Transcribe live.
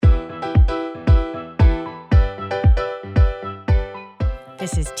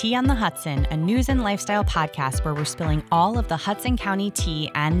This is Tea on the Hudson, a news and lifestyle podcast where we're spilling all of the Hudson County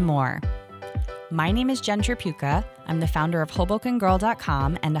tea and more. My name is Jen Tripucka. I'm the founder of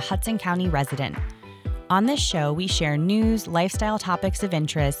HobokenGirl.com and a Hudson County resident. On this show, we share news, lifestyle topics of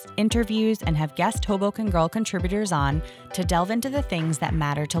interest, interviews, and have guest Hoboken Girl contributors on to delve into the things that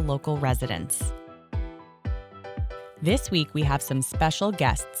matter to local residents. This week, we have some special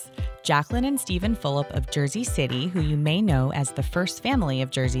guests. Jacqueline and Stephen Fulop of Jersey City, who you may know as the first family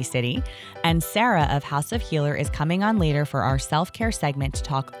of Jersey City, and Sarah of House of Healer is coming on later for our self-care segment to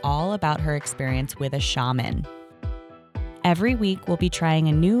talk all about her experience with a shaman. Every week, we'll be trying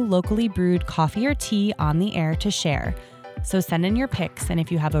a new locally brewed coffee or tea on the air to share. So send in your picks, and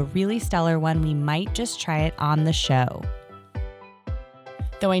if you have a really stellar one, we might just try it on the show.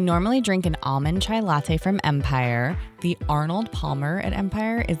 Though I normally drink an almond chai latte from Empire, the Arnold Palmer at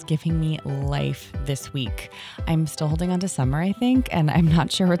Empire is giving me life this week. I'm still holding on to summer, I think, and I'm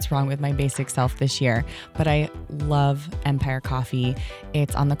not sure what's wrong with my basic self this year, but I love Empire coffee.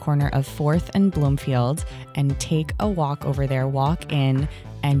 It's on the corner of 4th and Bloomfield, and take a walk over there, walk in,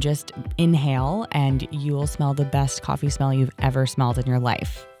 and just inhale, and you will smell the best coffee smell you've ever smelled in your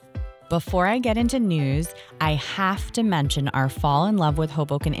life. Before I get into news, I have to mention our Fall in Love with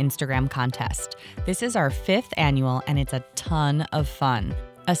Hoboken Instagram contest. This is our 5th annual, and it's a ton of fun.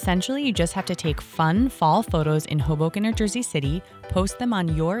 Essentially, you just have to take fun fall photos in Hoboken or Jersey City, post them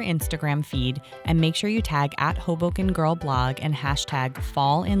on your Instagram feed, and make sure you tag at Hoboken Girl Blog and hashtag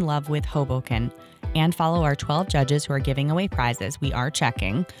Fall in Love with Hoboken. And follow our 12 judges who are giving away prizes. We are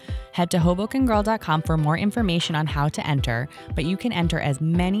checking. Head to HobokenGirl.com for more information on how to enter, but you can enter as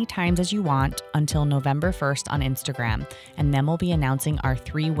many times as you want until November 1st on Instagram, and then we'll be announcing our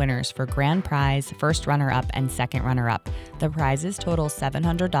 3 winners for grand prize, first runner-up, and second runner-up. The prizes total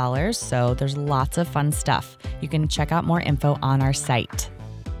 $700, so there's lots of fun stuff. You can check out more info on our site.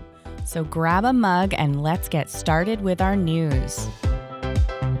 So grab a mug and let's get started with our news.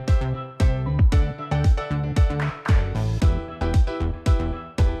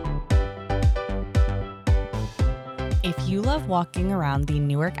 If you love walking around the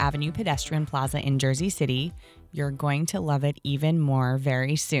Newark Avenue Pedestrian Plaza in Jersey City, you're going to love it even more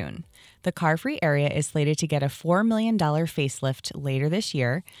very soon. The car-free area is slated to get a $4 million facelift later this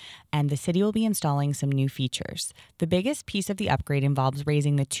year, and the city will be installing some new features. The biggest piece of the upgrade involves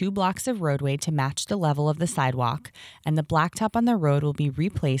raising the 2 blocks of roadway to match the level of the sidewalk, and the blacktop on the road will be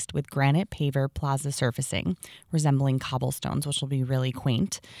replaced with granite paver plaza surfacing, resembling cobblestones, which will be really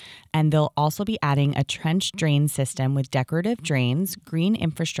quaint. And they'll also be adding a trench drain system with decorative drains, green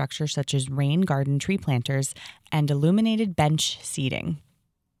infrastructure such as rain garden tree planters, and illuminated bench seating.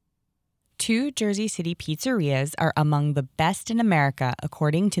 2 Jersey City pizzerias are among the best in America,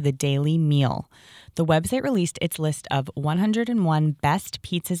 according to the Daily Meal. The website released its list of 101 best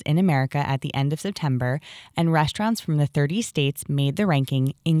pizzas in America at the end of September, and restaurants from the 30 states made the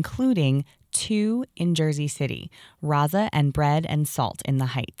ranking, including 2 in Jersey City, Raza and Bread and Salt in the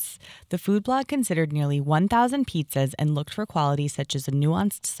Heights. The food blog considered nearly 1,000 pizzas and looked for qualities such as a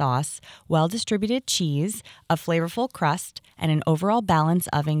nuanced sauce, well-distributed cheese, a flavorful crust, and an overall balance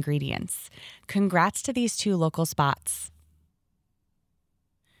of ingredients. Congrats to these 2 local spots.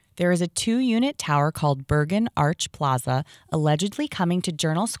 There is a 2-unit tower called Bergen Arch Plaza, allegedly coming to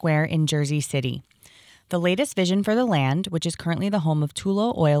Journal Square in Jersey City. The latest vision for the land, which is currently the home of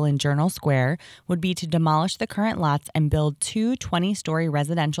Tullow Oil in Journal Square, would be to demolish the current lots and build 2 20-story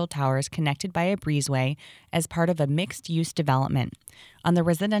residential towers connected by a breezeway as part of a mixed-use development. On the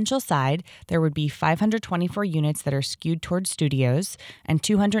residential side, there would be 524 units that are skewed towards studios, and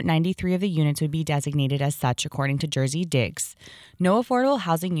 293 of the units would be designated as such, according to Jersey Digs. No affordable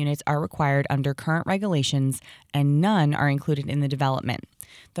housing units are required under current regulations, and none are included in the development.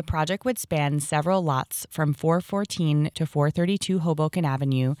 The project would span several lots from 414 to 432 Hoboken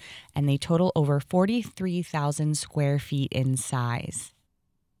Avenue, and they total over 43,000 square feet in size.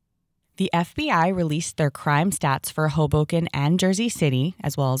 The FBI released their crime stats for Hoboken and Jersey City,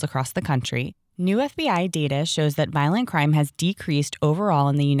 as well as across the country. New FBI data shows that violent crime has decreased overall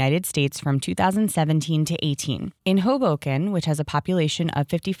in the United States from 2017 to 18. In Hoboken, which has a population of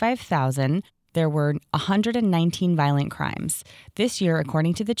 55,000, there were 119 violent crimes. This year,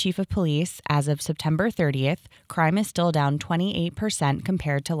 according to the chief of police, as of September 30th, crime is still down 28%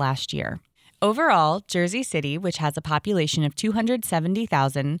 compared to last year. Overall, Jersey City, which has a population of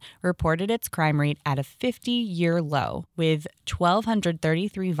 270,000, reported its crime rate at a 50-year low, with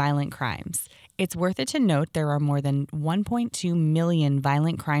 1,233 violent crimes. It's worth it to note there are more than 1.2 million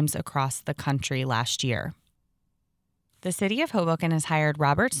violent crimes across the country last year. The city of Hoboken has hired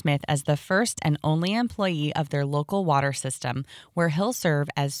Robert Smith as the first and only employee of their local water system, where he'll serve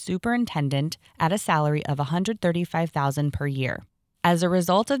as superintendent at a salary of $135,000 per year. As a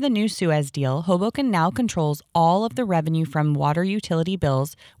result of the new Suez deal, Hoboken now controls all of the revenue from water utility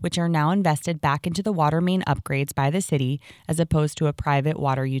bills, which are now invested back into the water main upgrades by the city as opposed to a private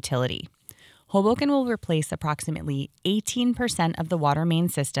water utility. Hoboken will replace approximately 18% of the water main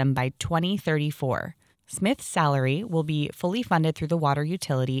system by 2034. Smith's salary will be fully funded through the water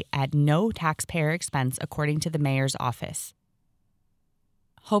utility at no taxpayer expense, according to the mayor's office.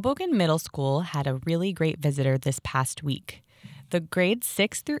 Hoboken Middle School had a really great visitor this past week. The grades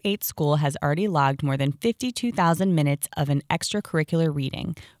 6 through 8 school has already logged more than 52,000 minutes of an extracurricular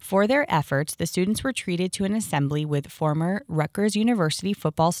reading. For their efforts, the students were treated to an assembly with former Rutgers University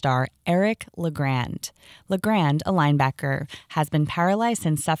football star Eric LeGrand. LeGrand, a linebacker, has been paralyzed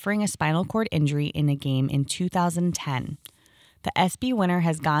since suffering a spinal cord injury in a game in 2010. The SB winner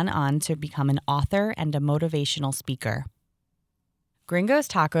has gone on to become an author and a motivational speaker. Gringo's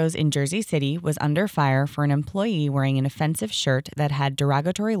Tacos in Jersey City was under fire for an employee wearing an offensive shirt that had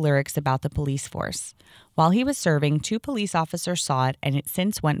derogatory lyrics about the police force. While he was serving, 2 police officers saw it, and it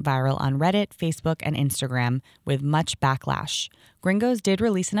since went viral on Reddit, Facebook, and Instagram with much backlash. Gringo's did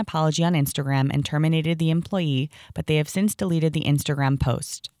release an apology on Instagram and terminated the employee, but they have since deleted the Instagram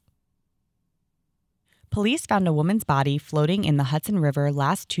post. Police found a woman's body floating in the Hudson River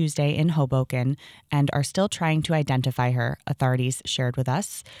last Tuesday in Hoboken and are still trying to identify her, authorities shared with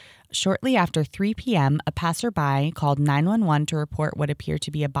us. Shortly after 3 p.m., a passerby called 911 to report what appeared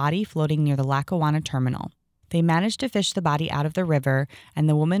to be a body floating near the Lackawanna terminal. They managed to fish the body out of the river, and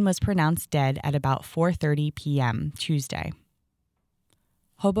the woman was pronounced dead at about 4:30 p.m. Tuesday.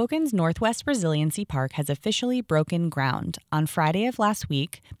 Hoboken's Northwest Resiliency Park has officially broken ground. On Friday of last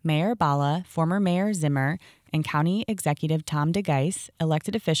week, Mayor Bala, former Mayor Zimmer, and County Executive Tom DeGeis,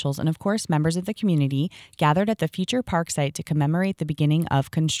 elected officials, and of course members of the community, gathered at the future park site to commemorate the beginning of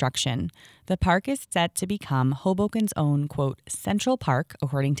construction. The park is set to become Hoboken's own, quote, central park,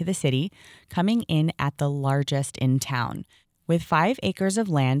 according to the city, coming in at the largest in town. With 5 acres of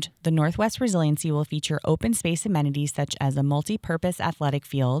land, the Northwest Resiliency will feature open space amenities such as a multi-purpose athletic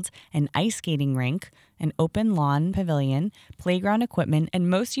field, an ice skating rink, an open lawn pavilion, playground equipment, and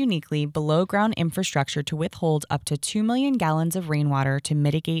most uniquely, below-ground infrastructure to withhold up to 2 million gallons of rainwater to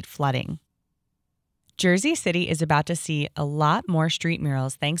mitigate flooding. Jersey City is about to see a lot more street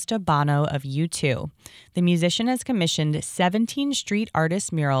murals thanks to Bono of U2. The musician has commissioned 17 street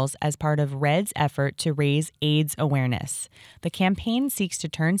artist murals as part of RED's effort to raise AIDS awareness. The campaign seeks to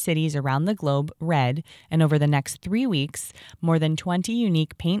turn cities around the globe red, and over the next 3 weeks, more than 20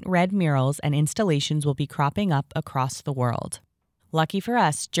 unique paint red murals and installations will be cropping up across the world. Lucky for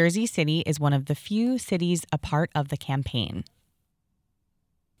us, Jersey City is one of the few cities a part of the campaign.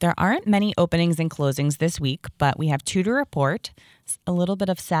 There aren't many openings and closings this week, but we have 2 to report. A little bit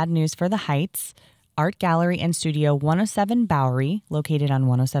of sad news for the Heights. Art Gallery and Studio 107 Bowery, located on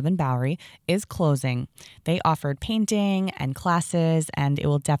 107 Bowery, is closing. They offered painting and classes, and it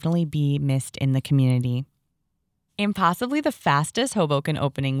will definitely be missed in the community. In possibly the fastest Hoboken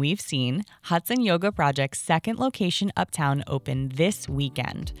opening we've seen, Hudson Yoga Project's second location uptown opened this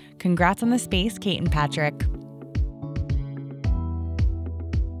weekend. Congrats on the space, Kate and Patrick.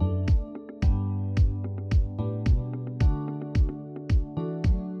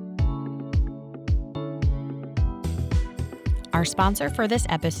 Our sponsor for this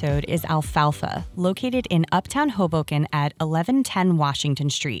episode is Alfalfa, located in Uptown Hoboken at 1110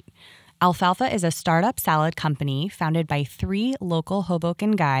 Washington Street. Alfalfa is a startup salad company founded by 3 local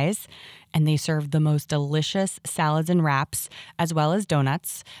Hoboken guys, and they serve the most delicious salads and wraps, as well as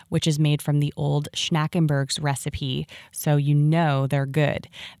donuts, which is made from the old Schnackenberg's recipe, so you know they're good.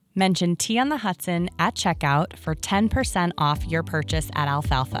 Mention Tea on the Hudson at checkout for 10% off your purchase at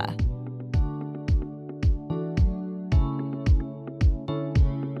Alfalfa.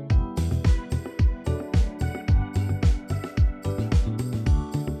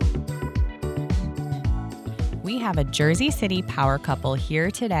 We have a Jersey City power couple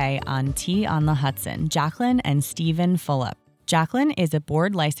here today on Tea on the Hudson, Jacqueline and Stephen Fulop. Jacqueline is a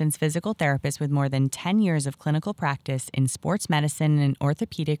board-licensed physical therapist with more than 10 years of clinical practice in sports medicine and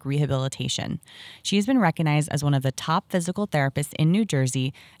orthopedic rehabilitation. She has been recognized as one of the top physical therapists in New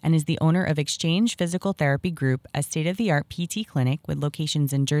Jersey and is the owner of Exchange Physical Therapy Group, a state-of-the-art PT clinic with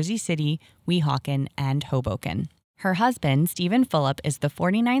locations in Jersey City, Weehawken, and Hoboken. Her husband, Stephen Fulop, is the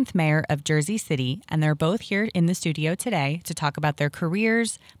 49th mayor of Jersey City, and they're both here in the studio today to talk about their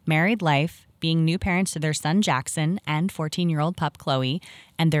careers, married life, being new parents to their son Jackson and 14-year-old pup Chloe,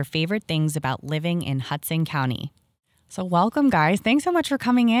 and their favorite things about living in Hudson County. So welcome, guys. Thanks so much for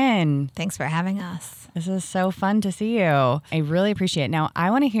coming in. Thanks for having us. This is so fun to see you. I really appreciate it. Now, I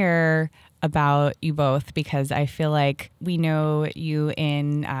want to hear about you both because I feel like we know you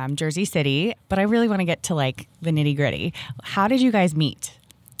in Jersey City, but I really want to get to like the nitty gritty. How did you guys meet?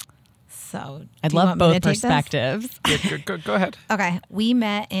 So I'd love both perspectives. Yeah, go ahead. Okay. We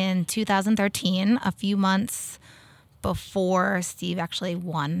met in 2013, a few months before Steve actually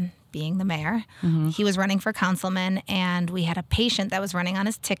won being the mayor. Mm-hmm. He was running for councilman, and we had a patient that was running on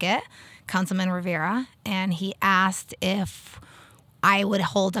his ticket, Councilman Rivera, and he asked if I would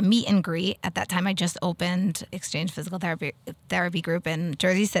hold a meet and greet. At that time, I just opened Exchange Physical Therapy Group in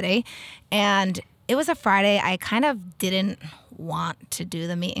Jersey City, and it was a Friday. I kind of didn't want to do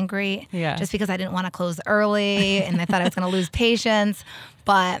the meet and greet just because I didn't want to close early, and I thought I was going to lose patients,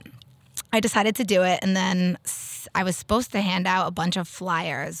 but I decided to do it, and then I was supposed to hand out a bunch of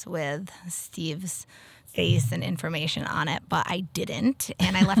flyers with Steve's face and information on it, but I didn't,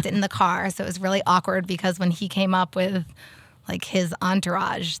 and I left it in the car, so it was really awkward because when he came up with like his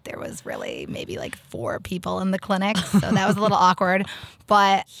entourage, there was really maybe like 4 people in the clinic, so that was a little awkward,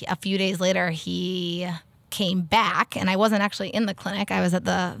 but a few days later, he came back, and I wasn't actually in the clinic. I was at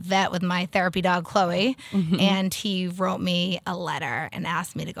the vet with my therapy dog, Chloe, and he wrote me a letter and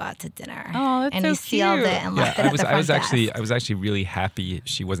asked me to go out to dinner. Oh, that's and so he sealed cute. it and left it at the front desk. I was actually really happy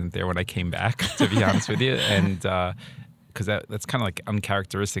she wasn't there when I came back, to be honest with you, and because that's kind of like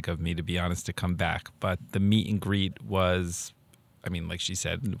uncharacteristic of me, to be honest, to come back. But the meet and greet was, I mean, like she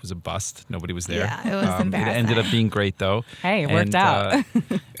said, it was a bust. Nobody was there. Yeah, it was embarrassing. It ended up being great, though. Hey, it worked out.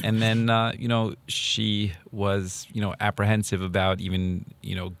 And then, she was, apprehensive about even,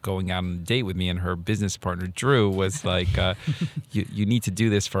 going out on a date with me. And her business partner, Drew, was like, you need to do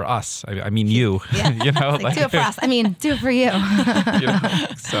this for us. I mean, you. Yeah. Like, do it for us. I mean, do it for you.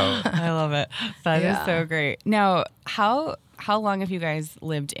 So I love it. That is so great. Now, how long have you guys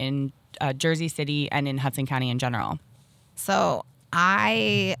lived in Jersey City and in Hudson County in general? So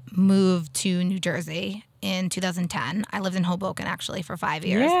I moved to New Jersey in 2010. I lived in Hoboken actually for 5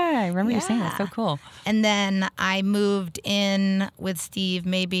 years. Yeah, I remember you saying that. So cool. And then I moved in with Steve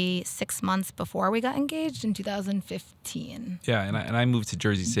maybe 6 months before we got engaged in 2015. Yeah, and I moved to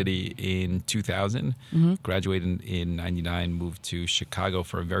Jersey City in 2000, graduated in 99, moved to Chicago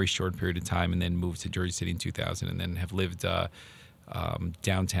for a very short period of time, and then moved to Jersey City in 2000, and then have lived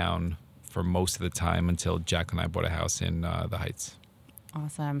downtown for most of the time until Jack and I bought a house in the Heights.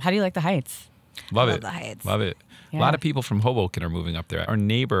 Awesome. How do you like the Heights? Love it. The Heights. Love it. Yeah. A lot of people from Hoboken are moving up there. Our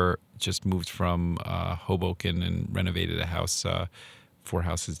neighbor just moved from Hoboken and renovated a house 4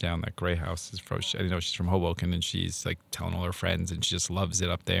 houses down. That gray house is from, I didn't know she's from Hoboken, and she's like telling all her friends, and she just loves it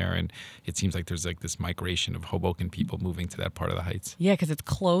up there. And it seems like there's like this migration of Hoboken people moving to that part of the Heights. Yeah, because it's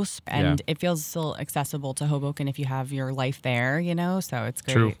close and it feels still accessible to Hoboken if you have your life there, so it's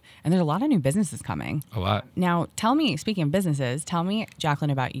great. True. And there's a lot of new businesses coming. A lot. Now, tell me, speaking of businesses, tell me,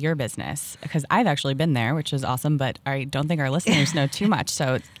 Jacqueline, about your business, because I've actually been there, which is awesome, but I don't think our listeners know too much.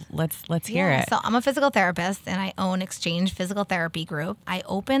 So let's hear it. So I'm a physical therapist, and I own Exchange Physical Therapy Group. I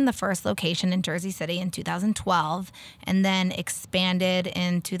opened the first location in Jersey City in 2012, and then expanded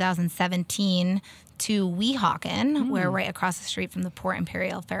in 2017 to Weehawken. We're right across the street from the Port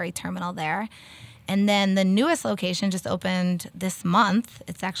Imperial Ferry Terminal there. And then the newest location just opened this month.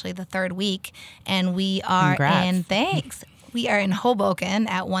 It's actually the 3rd week, and we are we are in Hoboken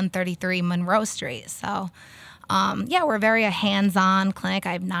at 133 Monroe Street. So we're very a hands-on clinic.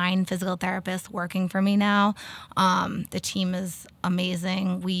 I have 9 physical therapists working for me now. The team is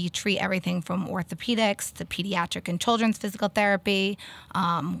amazing. We treat everything from orthopedics to pediatric and children's physical therapy,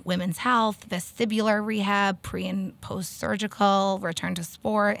 women's health, vestibular rehab, pre and post-surgical, return to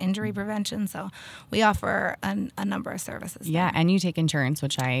sport, injury prevention. So we offer a number of services. Yeah, and you take insurance,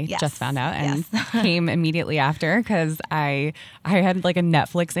 which I just found out and Yes. came immediately after because I had like a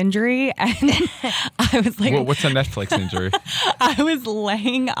Netflix injury and I was like, What's a Netflix injury? I was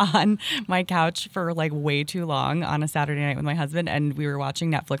laying on my couch for like way too long on a Saturday night with my husband, and we were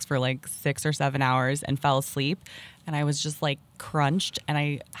watching Netflix for like 6 or 7 hours and fell asleep. And I was just like crunched, and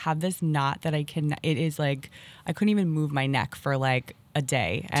I have this knot that it is like, I couldn't even move my neck for like a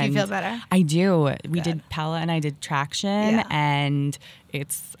day. Do you feel better? I do. We did Pella and I did traction, Yeah. and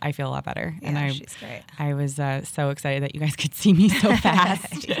I feel a lot better. Yeah, and she's great. I was so excited that you guys could see me so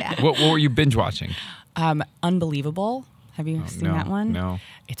fast. Yeah. What were you binge watching? Unbelievable. Have you seen that one? No.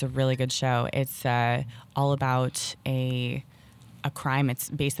 It's a really good show. It's all about a a crime. It's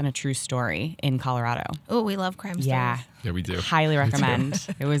based on a true story in Colorado. Oh, we love crime stories. Yeah. Yeah, we do. Highly recommend.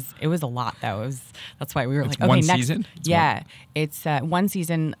 It was a lot though. That's why we were It's like, okay, one next season? It's one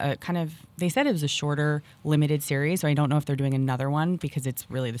season. Kind of. They said it was a shorter, limited series, so I don't know if they're doing another one because it's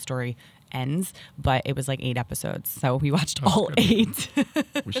really the story ends. But it was like 8 episodes, so we watched all good. 8.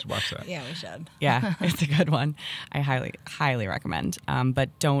 We should watch that. Yeah, we should. Yeah, it's a good one. I highly recommend.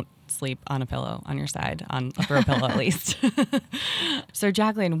 But don't sleep on a pillow on your side, on a throw pillow at least. So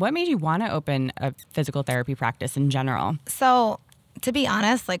Jacqueline, what made you want to open a physical therapy practice in general? So, to be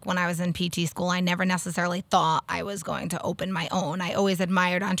honest, like when I was in PT school, I never necessarily thought I was going to open my own. I always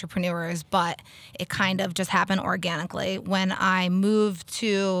admired entrepreneurs, but it kind of just happened organically. When I moved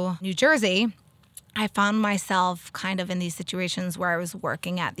to New Jersey, I found myself kind of in these situations where I was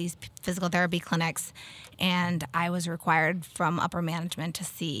working at these physical therapy clinics, and I was required from upper management to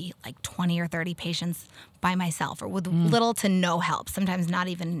see like 20 or 30 patients by myself or with little to no help, sometimes not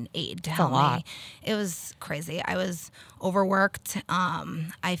even aid to help me. It was crazy. I was overworked.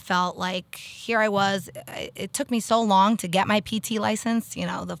 I felt like here I was. It took me so long to get my PT license,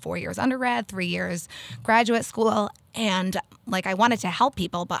 the 4 years undergrad, 3 years graduate school. And like I wanted to help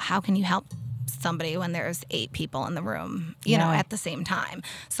people, but how can you help somebody when there's 8 people in the room, at the same time?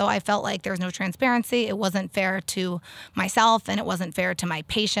 So I felt like there was no transparency. It wasn't fair to myself and it wasn't fair to my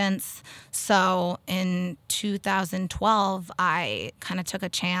patients. So in 2012, I kind of took a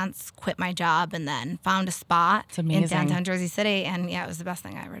chance, quit my job, and then found a spot in downtown Jersey City. And yeah, it was the best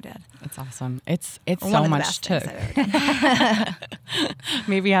thing I ever did. That's awesome. It's so much to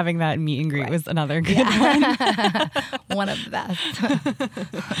maybe having that meet and greet was another good one. One of the best.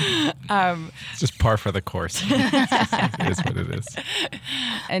 It's just par for the course. It is what it is.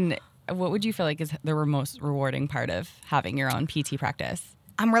 And what would you feel like is the most rewarding part of having your own PT practice?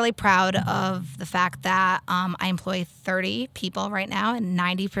 I'm really proud of the fact that I employ 30 people right now, and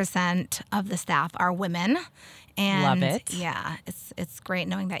 90% of the staff are women. And love it. Yeah, it's great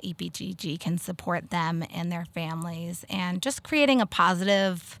knowing that EPGG can support them and their families, and just creating a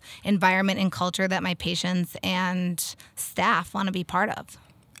positive environment and culture that my patients and staff want to be part of.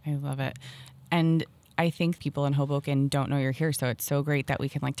 I love it. And I think people in Hoboken don't know you're here, so it's so great that we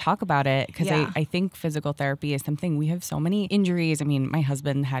can talk about it, because I think physical therapy is something. We have so many injuries. I mean, my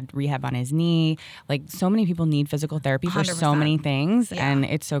husband had rehab on his knee. So many people need physical therapy for 100%. so many things, and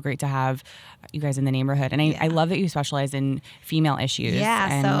it's so great to have you guys in the neighborhood. And I love that you specialize in female issues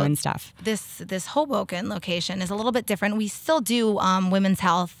and women's stuff. This Hoboken location is a little bit different. We still do women's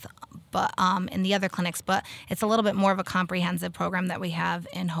health, but in the other clinics, but it's a little bit more of a comprehensive program that we have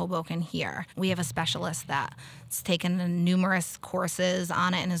in Hoboken here. We have a specialist that's taken numerous courses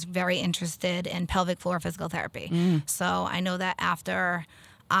on it and is very interested in pelvic floor physical therapy. So I know that after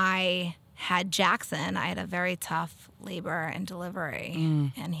I had Jackson, I had a very tough labor and delivery,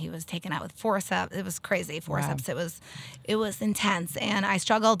 and he was taken out with forceps. It was crazy, forceps. Wow. It was intense, and I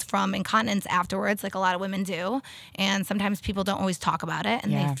struggled from incontinence afterwards, like a lot of women do. And sometimes people don't always talk about it,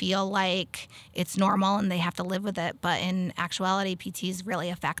 and they feel like it's normal and they have to live with it. But in actuality, PT is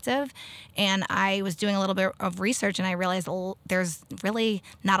really effective. And I was doing a little bit of research, and I realized there's really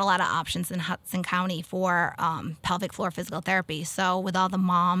not a lot of options in Hudson County for pelvic floor physical therapy. So with all the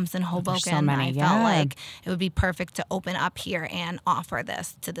moms in Hoboken, I felt like it would be perfect to open up here and offer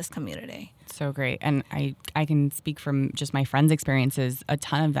this to this community. So great. And I can speak from just my friends' experiences. A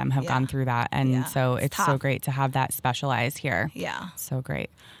ton of them have gone through that. And so it's so great to have that specialized here. Yeah. So great.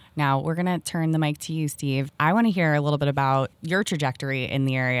 Now we're going to turn the mic to you, Steve. I want to hear a little bit about your trajectory in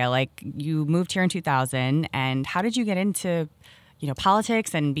the area. Like, you moved here in 2000, and how did you get into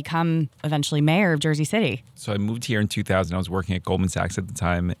politics and become eventually mayor of Jersey City? So I moved here in 2000. I was working at Goldman Sachs at the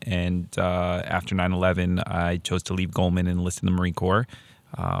time. And after 9/11, I chose to leave Goldman and enlist in the Marine Corps.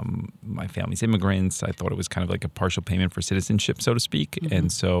 My family's immigrants. I thought it was kind of like a partial payment for citizenship, so to speak. Mm-hmm.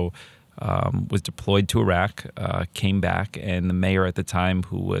 And so was deployed to Iraq, came back, and the mayor at the time,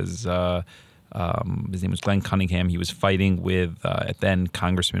 who was his name was Glenn Cunningham, he was fighting with then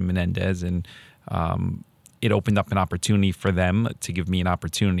Congressman Menendez, and it opened up an opportunity for them to give me an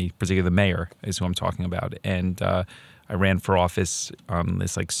opportunity, particularly the mayor is who I'm talking about. And I ran for office on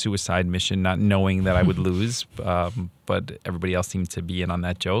this suicide mission, not knowing that I would lose, but everybody else seemed to be in on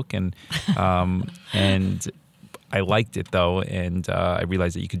that joke. And I liked it though, and I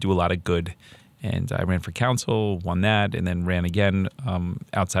realized that you could do a lot of good. And I ran for council, won that, and then ran again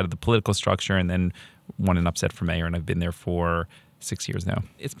outside of the political structure, and then won an upset for mayor, and I've been there for 6 years now.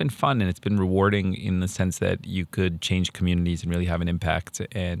 It's been fun and it's been rewarding in the sense that you could change communities and really have an impact.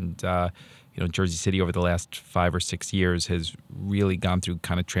 And Jersey City over the last 5 or 6 years has really gone through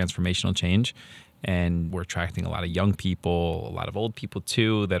kind of transformational change. and we're attracting a lot of young people, a lot of old people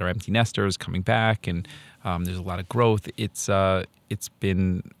too that are empty nesters coming back, and there's a lot of growth. It's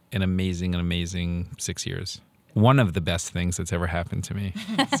been an amazing 6 years. One of the best things that's ever happened to me.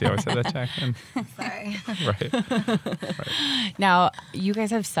 See how I said that, Jacqueline? Sorry. Right. Now, you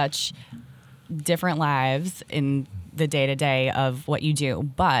guys have such different lives in the day-to-day of what you do,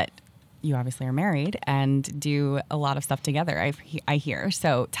 but you obviously are married and do a lot of stuff together, I hear.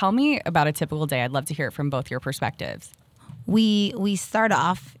 So tell me about a typical day. I'd love to hear it from both your perspectives. We start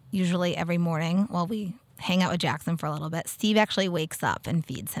off usually every morning. Well, we hang out with Jackson for a little bit. Steve actually wakes up and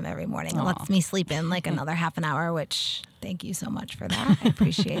feeds him every morning. It lets me sleep in like another half an hour, which thank you so much for that. I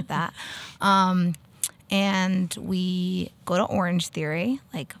appreciate that. And we go to Orange Theory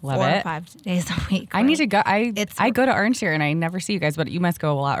like Love 4 it. or 5 days a week. I need to go. I It's- go to Orange Theory and I never see you guys, but you must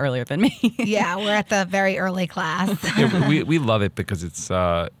go a lot earlier than me. Yeah, we're at the very early class. Yeah, we love it because it's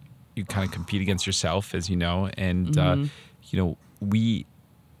you kind of compete against yourself, as you know, and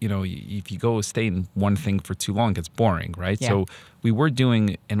if you go stay in one thing for too long, it gets boring, right? Yeah. So we were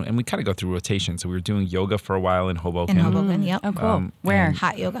doing, and we kind of go through rotation. So we were doing yoga for a while in Hoboken. In Hoboken, yep. Oh, cool. Where? and-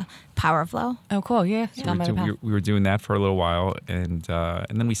 Hot yoga, Power Flow. Oh, cool. Yeah. So Down by the path. we were doing that for a little while, and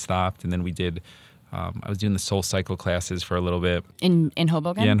then we stopped, and then we did. I was doing the Soul Cycle classes for a little bit. In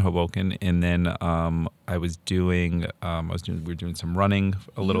Hoboken? Yeah, in Hoboken, and then we were doing some running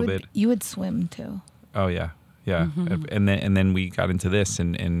a little bit. You would swim too. Oh yeah. Mm-hmm. And then we got into this,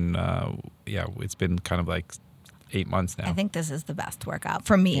 and it's been kind of like 8 months now. I think this is the best workout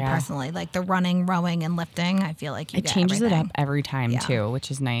for me Yeah. personally. Like the running, rowing, and lifting. I feel like you It get changes everything. it up every time Yeah. too, which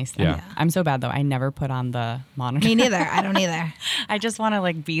is nice. Yeah. And I'm so bad though. I never put on the monitor. Me neither. I don't either. I just want to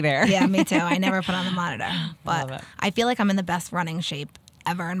like be there. Yeah, me too. I never put on the monitor, Love but it. I feel like I'm in the best running shape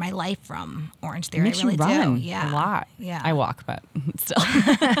ever in my life from Orange Theory. Makes I really you run do. Yeah, a lot. Yeah, I walk, but still.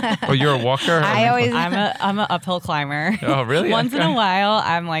 Oh, you're a walker? I'm an uphill climber. Oh, really? Once in Okay. a while,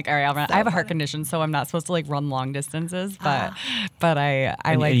 I'm like, all right, I'll run. So I have a heart funny. condition, so I'm not supposed to like run long distances. But I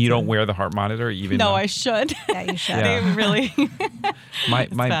And, like. and you to- don't wear the heart monitor, even No, though- I should. Yeah, you should. Yeah. They really.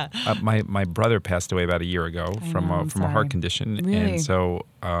 my brother passed away about a year ago from I'm a sorry. heart condition, Really? and so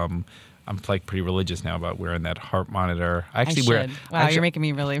I'm like pretty religious now about wearing that heart monitor. I I actually should. wear. Wow, actually- you're making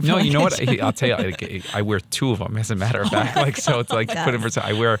me really. No, you know what? I'll tell you. I wear 2 of them, as a matter of fact. Like, so it's like Yes. put in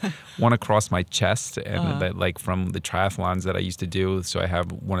perspective. I wear one across my chest, and Uh-huh. that like from the triathlons that I used to do. So I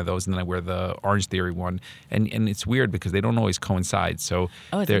have one of those, and then I wear the Orange Theory one. And it's weird because they don't always coincide. So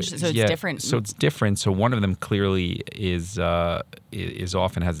Oh, it's they're- interesting. So it's different. So it's different. So one of them clearly is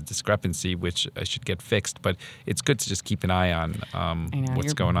off and has a discrepancy, which I should get fixed. But it's good to just keep an eye on I know, what's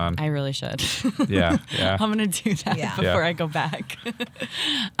you're- going on. I really should. Yeah. I'm gonna do that Yeah. before Yeah. I go back.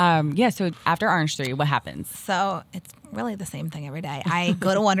 So after Orange Theory, what happens? So it's really the same thing every day. I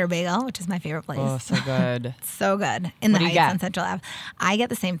go to Wonder Bagel, which is my favorite place. Oh, so good. So good in What the do you Heights get? on Central Ave. I get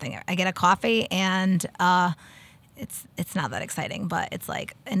the same thing. I get a coffee and it's not that exciting, but it's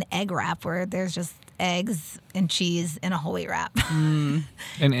like an egg wrap where there's just eggs and cheese in a whole wheat wrap.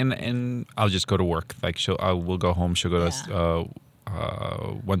 And I'll just go to work. Like we'll go home. She'll go to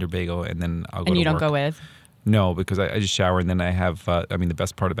Wonder Bagel, and then I'll go. And to you don't work. go with? No, because I just shower, and then I have. The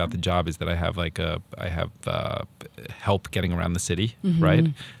best part about the job is that I have help getting around the city, Mm-hmm. right?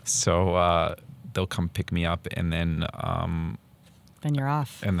 So they'll come pick me up, and then Then you're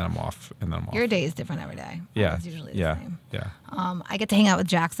off. I'm off, and then I'm off. Your day is different every day. Yeah, It's usually the yeah, same. yeah. I get to hang out with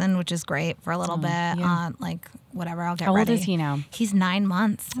Jackson, which is great for a little bit. yeah. Like whatever, I'll get How old ready. is he now? He's 9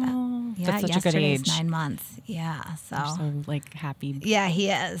 months. Oh, Yeah, that's such a good yesterday's age. 9 months. Yeah, So like happy. yeah, he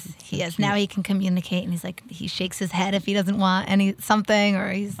is. He is. Now he can communicate, and he's like he shakes his head if he doesn't want something,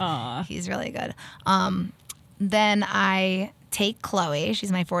 or Aw. he's really good. Then I take Chloe.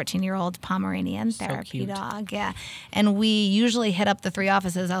 She's my 14-year-old Pomeranian therapy cute. dog. Yeah, and we usually hit up the 3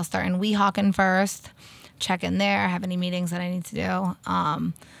 offices. I'll start in Weehawken first, check in there, have any meetings that I need to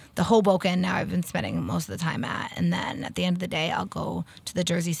do. The Hoboken now I've been spending most of the time at, and then at the end of the day I'll go to the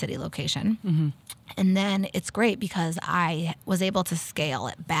Jersey City location. Mm-hmm. And then it's great because I was able to scale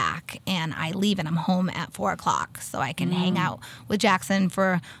it back, and I leave and I'm home at 4 o'clock, so I can hang out with Jackson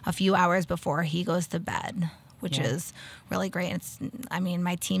for a few hours before he goes to bed, which Yeah. is really great.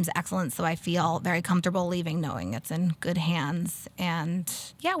 My team's excellent, so I feel very comfortable leaving knowing it's in good hands. And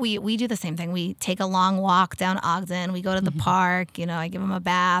yeah, we do the same thing. We take a long walk down Ogden. We go to the park. I give him a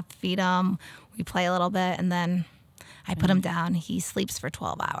bath, feed him. We play a little bit, and then I put him down. He sleeps for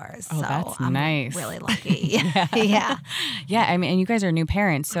 12 hours. Oh, so that's I'm nice. really lucky. Yeah. Yeah, and you guys are new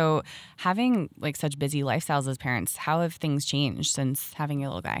parents, so having like such busy lifestyles as parents, how have things changed since having your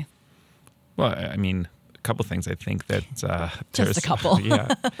little guy? Well, I mean, couple things. I think that Just a couple.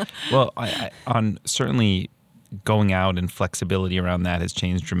 Yeah. Well, I on certainly going out and flexibility around that has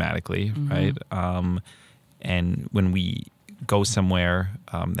changed dramatically, right? And when we go somewhere,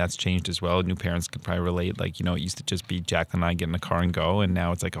 that's changed as well. New parents could probably relate. Like, it used to just be Jacqueline and I get in the car and go, and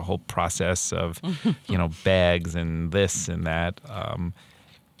now it's like a whole process of, bags and this and that.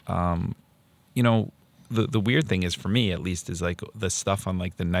 The weird thing is, for me at least, is like the stuff on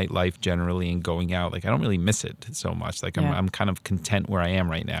like the nightlife generally and going out. Like, I don't really miss it so much. Like, I'm kind of content where I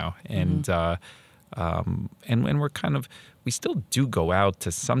am right now, and we're kind of, we still do go out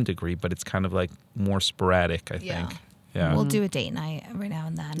to some degree, but it's kind of like more sporadic, I think. Yeah. We'll do a date night every now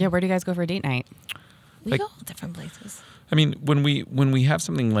and then. Yeah, where do you guys go for a date night? We go different places. I mean, when we have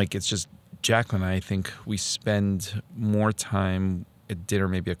something like it's just Jacqueline and I think we spend more time at dinner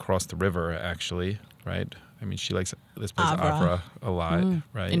maybe across the river, actually, right? I mean, she likes this place, Avra, a lot,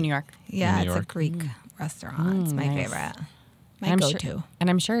 right? In New York. Yeah, New York. it's a Greek restaurant. It's my nice. favorite. My go-to. And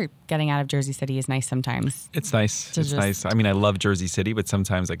I'm sure getting out of Jersey City is nice sometimes. It's nice. It's nice. I mean, I love Jersey City, but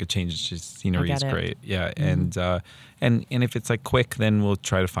sometimes like a change of scenery is great. Yeah, and if it's like quick, then we'll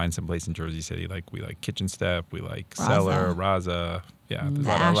try to find some place in Jersey City. Like we like Kitchen Step, we like Cellar, Raza. Yeah, there's a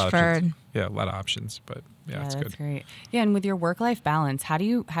lot of options. Yeah, a lot of options, but it's good. That's great. Yeah, and with your work-life balance, how do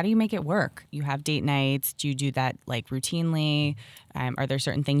you make it work? You have date nights. Do you do that like routinely? Are there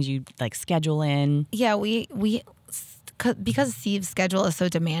certain things you like schedule in? Yeah, we because Steve's schedule is so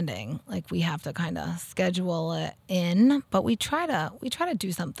demanding, like we have to kind of schedule it in, but we try to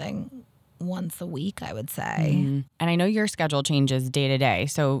do something once a week, I would say. And I know your schedule changes day to day.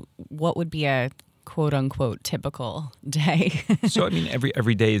 So what would be a quote unquote typical day? So, I mean,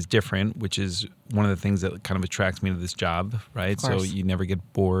 every day is different, which is one of the things that kind of attracts me to this job, right? So you never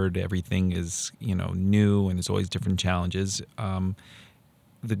get bored. Everything is, new, and there's always different challenges.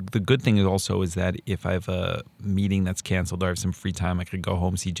 The good thing is that if I have a meeting that's canceled or I have some free time, I could go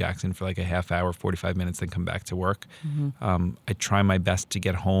home, see Jackson for like a half hour, 45 minutes, then come back to work. I try my best to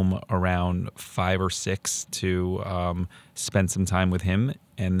get home around 5 or 6 to spend some time with him.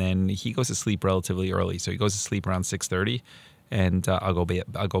 And then he goes to sleep relatively early. So he goes to sleep around 6:30. And I'll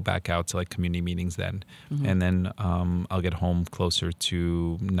go back out to like community meetings then. And then I'll get home closer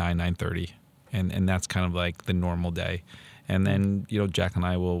to 9:30. And that's kind of like the normal day. And then, Jack and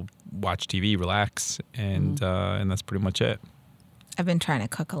I will watch TV, relax, and that's pretty much it. I've been trying to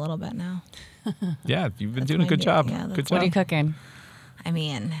cook a little bit now. Yeah, you've been doing a good job. Yeah, good job. What are you cooking? I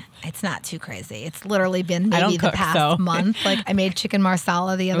mean, it's not too crazy. It's literally been maybe the past month. Like I made chicken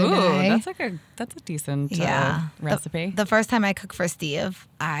marsala the other day. That's a decent recipe. The first time I cooked for Steve,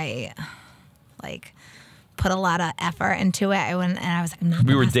 I put a lot of effort into it. I went and I was like, I'm not.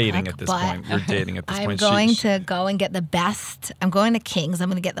 We were dating at this point. I'm going to go and get the best. I'm going to King's. I'm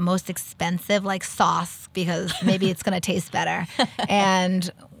going to get the most expensive sauce because maybe it's going to taste better. And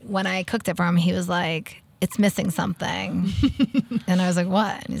when I cooked it for him, he was like, it's missing something. And I was like,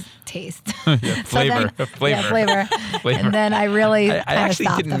 what? And he's taste. Flavor. Yeah, flavor. And then I really I actually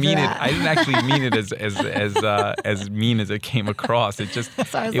didn't mean it. I didn't actually mean it as mean as it came across. It just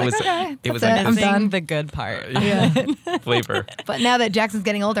it was I'm done the good part. Yeah. Flavor. But now that Jackson's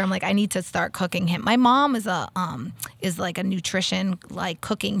getting older, I'm like, I need to start cooking him. My mom is like a nutrition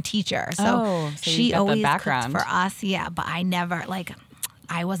cooking teacher. So she always cooks for us. Yeah, but I never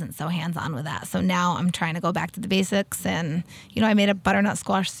I wasn't so hands-on with that. So now I'm trying to go back to the basics. And, I made a butternut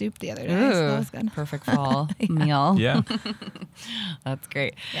squash soup the other day. Ooh, so that was good. Perfect fall meal. Yeah. That's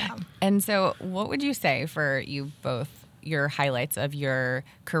great. Yeah. And so what would you say for you both, your highlights of your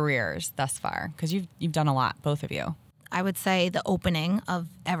careers thus far? Because you've done a lot, both of you. I would say the opening of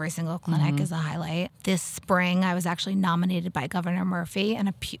every single clinic is a highlight. This spring, I was actually nominated by Governor Murphy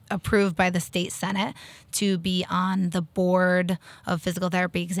and approved by the state Senate to be on the board of physical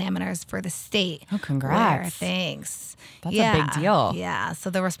therapy examiners for the state. Oh, congrats. Thanks. That's a big deal. Yeah. So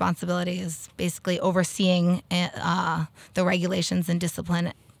the responsibility is basically overseeing the regulations and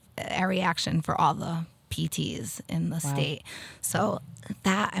disciplinary action for all the PTs in the state. So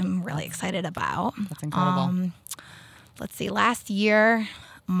that I'm really excited about. That's incredible. Let's see, last year,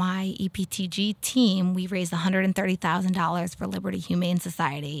 my EPTG team, we raised $130,000 for Liberty Humane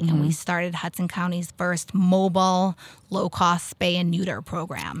Society, and we started Hudson County's first mobile, low-cost spay and neuter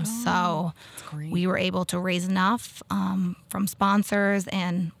program. So we were able to raise enough from sponsors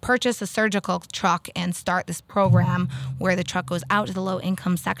and purchase a surgical truck and start this program where the truck goes out to the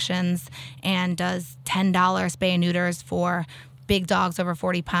low-income sections and does $10 spay and neuters for big dogs over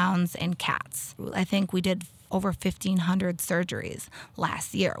 40 pounds and cats. I think we did over 1,500 surgeries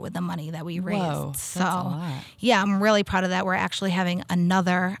last year with the money that we raised. Whoa, So, that's a lot. yeah, I'm really proud of that. We're actually having I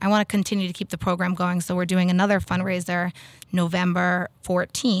want to continue to keep the program going. So we're doing another fundraiser November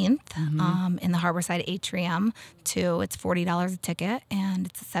 14th in the Harborside Atrium it's $40 a ticket, and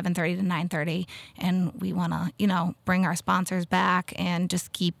it's 7:30 to 9:30. And we want to, bring our sponsors back and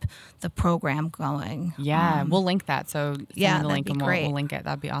just keep the program going. Yeah, we'll link that. So send me the that'd link be and great. we'll link it.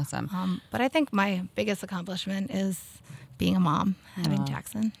 That'd be awesome. But I think my biggest accomplishment is being a mom, having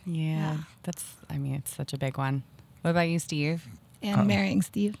Jackson. Yeah, it's such a big one. What about you, Steve? And marrying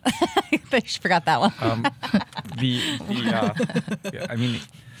Steve. I forgot that one. I mean,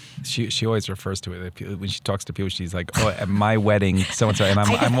 she always refers to it when she talks to people. She's like, "Oh, at my wedding, so and so," and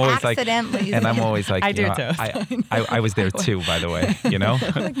I'm always like, I do too. I was there too, by the way.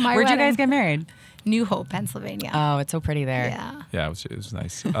 Like my Where'd you wedding. guys get married? New Hope, Pennsylvania. Oh, it's so pretty there. Yeah. Yeah, it was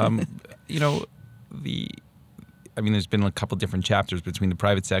nice. There's been a couple different chapters between the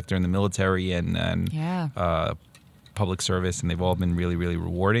private sector and the military and public service, and they've all been really, really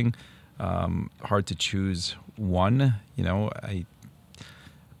rewarding. Hard to choose one.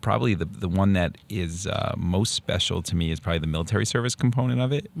 Probably the one that is most special to me is probably the military service component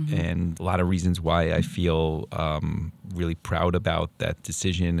of it, and a lot of reasons why I feel really proud about that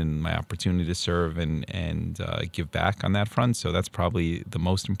decision and my opportunity to serve and give back on that front. So that's probably the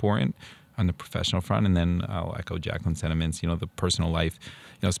most important on the professional front. And then I'll echo Jacqueline's sentiments, the personal life,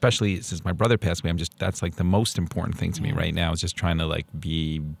 especially since my brother passed away, that's like the most important thing to me right now, is just trying to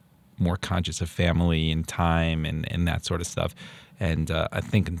be more conscious of family and time and that sort of stuff. And I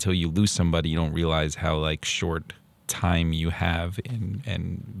think until you lose somebody, you don't realize how short time you have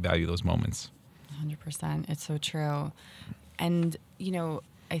and value those moments. 100%. It's so true. And,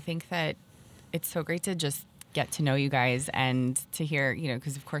 I think that it's so great to just get to know you guys and to hear,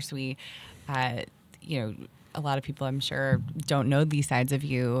 because of course we, a lot of people I'm sure don't know these sides of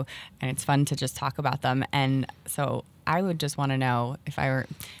you, and it's fun to just talk about them. And so I would just want to know if I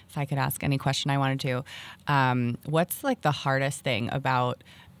could ask any question I wanted to, what's the hardest thing about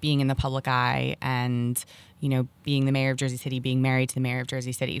being in the public eye and, being the mayor of Jersey City, being married to the mayor of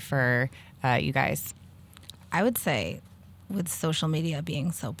Jersey City for you guys? I would say with social media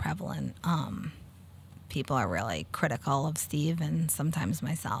being so prevalent, people are really critical of Steve and sometimes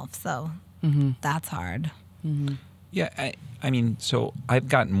myself. So that's hard. Mm-hmm. Yeah, so I've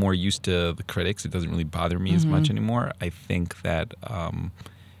gotten more used to the critics. It doesn't really bother me as much anymore. I think that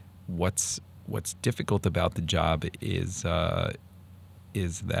what's difficult about the job is that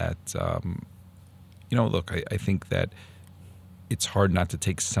look, I think that it's hard not to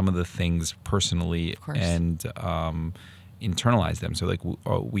take some of the things personally and internalize them. So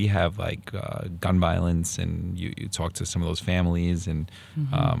we have gun violence, and you talk to some of those families, and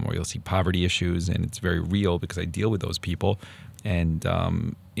or you'll see poverty issues, and it's very real because I deal with those people. And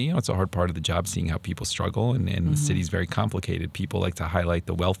it's a hard part of the job, seeing how people struggle, and the city's very complicated. People like to highlight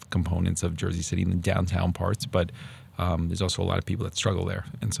the wealth components of Jersey City and the downtown parts, but there's also a lot of people that struggle there,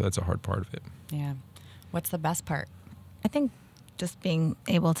 and so that's a hard part of it. Yeah. What's the best part? I think just being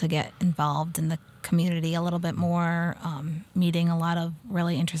able to get involved in the community a little bit more, meeting a lot of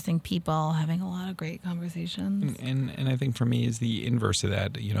really interesting people, having a lot of great conversations. And I think for me is the inverse of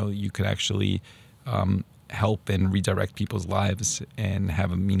that. You could actually help and redirect people's lives and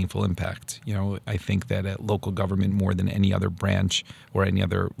have a meaningful impact. I think that at local government, more than any other branch or any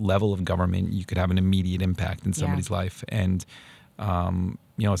other level of government, you could have an immediate impact in somebody's life. And,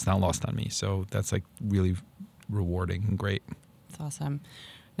 it's not lost on me. So that's really rewarding and great. That's awesome.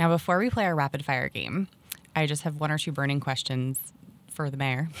 Now, before we play our rapid fire game, I just have one or two burning questions for the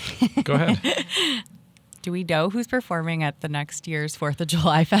mayor. Go ahead. Do we know who's performing at the next year's 4th of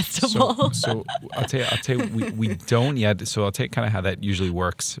July festival? So I'll tell you, we don't yet. So I'll tell you kind of how that usually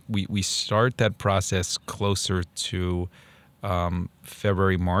works. We start that process closer to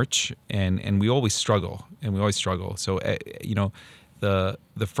February, March, and we always struggle. So the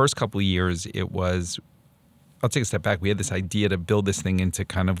first couple of years, it was. I'll take a step back. We had this idea to build this thing into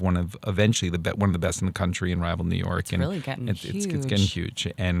kind of one of the best in the country and rival New York. It's really getting huge. It's getting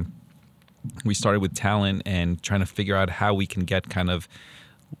huge. And we started with talent and trying to figure out how we can get kind of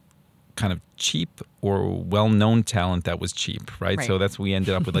cheap or well-known talent that was cheap, right? So that's we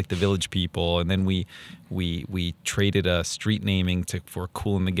ended up with the Village People, and then we traded a street naming for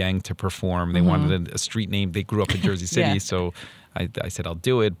Kool and the Gang to perform. They wanted a street name. They grew up in Jersey City, so I said, I'll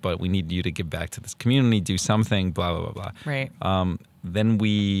do it, but we need you to give back to this community, do something, blah, blah, blah, blah. Right. Then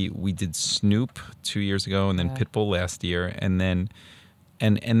we did Snoop 2 years ago, and then Pitbull last year. And then,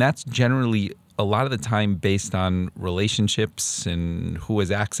 and that's generally a lot of the time based on relationships and who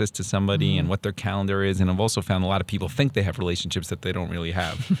has access to somebody and what their calendar is. And I've also found a lot of people think they have relationships that they don't really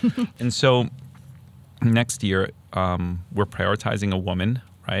have. And so next year, we're prioritizing a woman,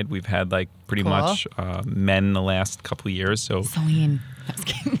 right? We've had like pretty Cool. much men the last couple of years. So Celine. I was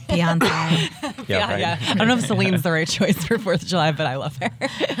kidding. Beyonce. yeah, right. Yeah. I don't know if Celine's the right choice for 4th of July, but I love her.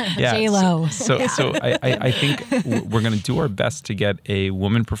 Yeah, J-Lo. So I think we're going to do our best to get a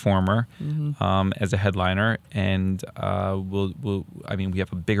woman performer as a headliner, and I mean, we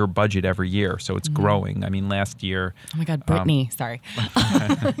have a bigger budget every year, so it's growing. I mean, last year. Oh my God, Brittany. Sorry.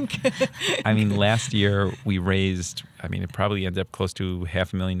 I mean, last year we raised. I mean, it probably ended up close to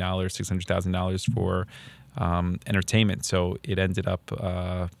 $500,000, $600,000 for entertainment. So it ended up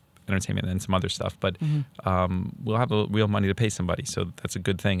entertainment and some other stuff. But we'll have a real money to pay somebody, so that's a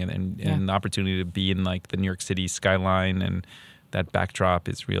good thing. And an opportunity to be in like the New York City skyline and that backdrop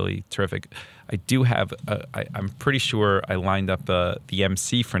is really terrific. I do have. I'm pretty sure I lined up the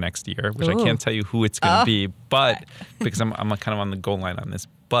MC for next year, which I can't tell you who it's going to be, but because I'm kind of on the goal line on this.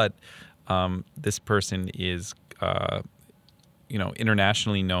 But this person is,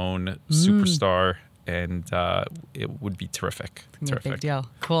 internationally known superstar. And it would be terrific. Terrific. Big deal.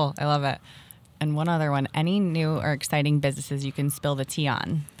 Cool. I love it. And one other one. Any new or exciting businesses you can spill the tea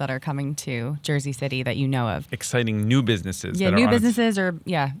on that are coming to Jersey City that you know of? Exciting new businesses. Yeah, that new are businesses or,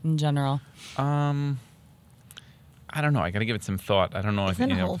 in general. I don't know. I got to give it some thought. I don't know. Isn't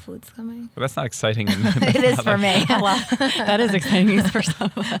Whole Foods coming? But that's not exciting. It is for me. Well, that is exciting news for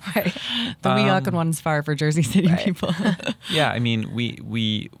some of us. Right. The Weehawken one's far for Jersey City people. Yeah, I mean,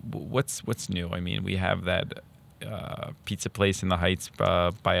 we what's new? I mean, we have that pizza place in the Heights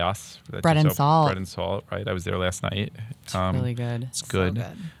by us. Bread and Salt. Bread and Salt, right? I was there last night. It's really good. It's good. So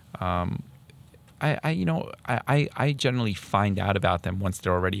good. I generally find out about them once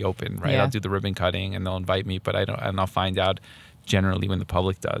they're already open, right? Yeah. I'll do the ribbon cutting and they'll invite me, but I'll find out generally when the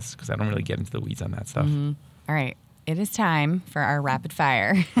public does, because I don't really get into the weeds on that stuff. All right. It is time for our rapid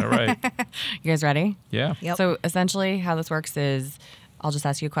fire. All right. You guys ready? Yeah. Yep. So essentially how this works is I'll just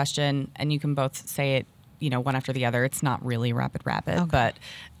ask you a question and you can both say it, one after the other. It's not really rapid, but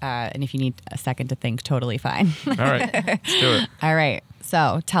and if you need a second to think, totally fine. All right. Let's do it. All right.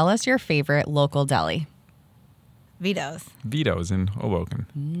 So tell us your favorite local deli. Vito's. Vito's in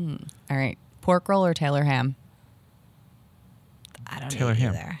Hoboken. All right. Pork roll or Taylor ham? I don't Taylor eat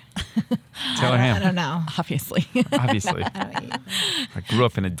ham. either. Taylor I ham. don't know. Obviously. Obviously. I don't eat. I grew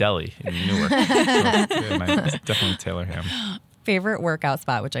up in a deli in Newark. So it's definitely Taylor ham. Favorite workout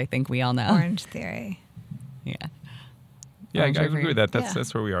spot, which I think we all know. Orange Theory. Yeah. Yeah, I Orange agree Theory. with that. Yeah.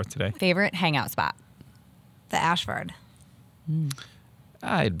 That's where we are today. Favorite hangout spot? The Ashford.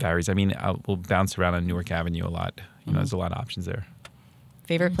 It varies. I mean, we'll bounce around on Newark Avenue a lot. There's a lot of options there.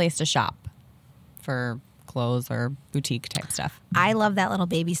 Favorite place to shop for clothes or boutique type stuff? I love that little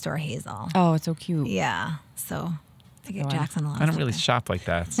baby store, Hazel. Oh, it's so cute. Yeah. So I get Go on. Jackson a lot. I don't really shop like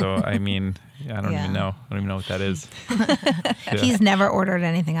that. So, I mean, I don't Yeah. even know. I don't even know what that is. Yeah. He's never ordered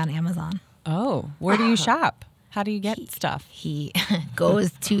anything on Amazon. Oh, where do you shop? How do you get stuff? He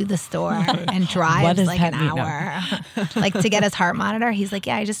goes to the store and What drives does like that an mean? No. hour. Like to get his heart monitor. He's like,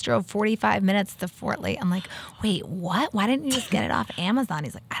 yeah, I just drove 45 minutes to Fort Lee. I'm like, wait, what? Why didn't you just get it off Amazon?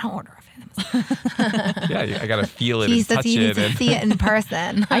 He's like, I don't order off Amazon. Yeah, I got to feel it He and says touch he needs it. to And, see it in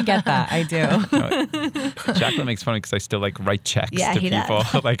person. I get that. I do. Jacqueline makes fun because I still like write checks Yeah, to he does. people.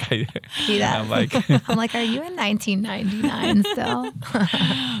 He does. I'm like, I'm like, are you in 1999 still?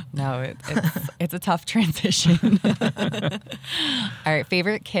 No, it's a tough transition. All right,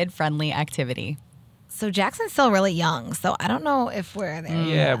 favorite kid-friendly activity? So Jackson's still really young, so I don't know if we're there.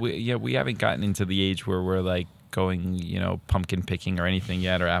 yeah, yet. we haven't gotten into the age where we're like going, pumpkin picking or anything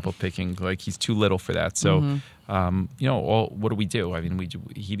yet, or apple picking. Like he's too little for that. So, what do we do? I mean,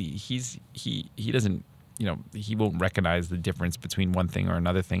 he doesn't. He won't recognize the difference between one thing or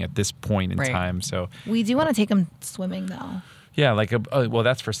another thing at this point in Right. time. So, We do want to take him swimming though. yeah, like well,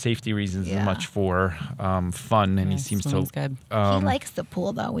 that's for safety reasons as Yeah. much for fun, and he seems to. Swimming's good. He likes the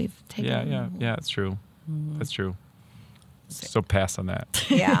pool though. We've taken Yeah, that's true. That's true. So pass on that.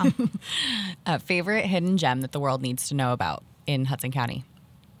 Yeah. Favorite hidden gem that the world needs to know about in Hudson County?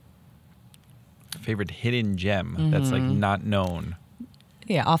 Favorite hidden gem that's like not known.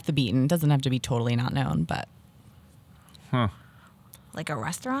 Yeah, off the beaten. Doesn't have to be totally not known, but Huh. Like a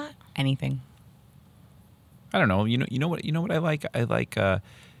restaurant? anything. I don't know. You know what I like? I like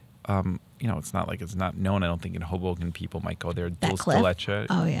it's not like it's not known. I don't think in Hoboken people might go there. Dulce de cliff? Leche.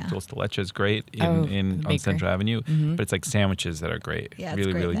 Oh, yeah. Dulce de Leche is great Oh, on bakery. Central Avenue, but it's like sandwiches that are great. Yeah, it's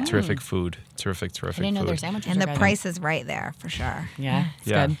really, great really there. terrific food. Terrific I didn't know food. their sandwiches And were the good. price is right there for sure. Yeah, it's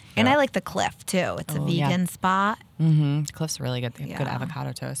Yeah. good. And Yeah. I like the Cliff too. It's a Oh, yeah. vegan spot. Mm-hmm. Cliff's really good. They have good Yeah.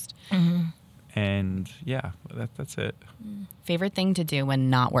 avocado toast. And yeah, that's it. Favorite thing to do when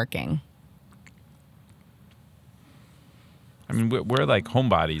not working? I mean, we're like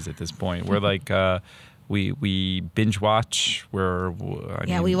homebodies at this point. We're like we binge watch.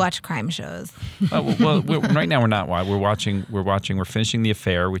 We watch crime shows. Right now we're not. We're finishing The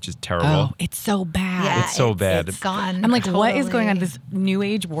Affair, which is terrible. Oh, it's so bad. Yeah, It's so bad. It's gone. I'm like, what is going on? totally. This new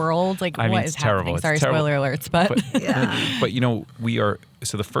age world? Like, I mean, what it's is terrible. happening? It's Sorry, terrible. spoiler alerts, but Yeah. But we are.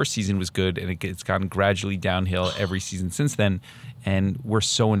 So the first season was good, and it's gone gradually downhill every season since then. And we're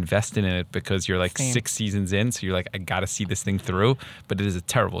so invested in it because you're like Same. 6 seasons in, so you're like, I got to see this thing through. But it is a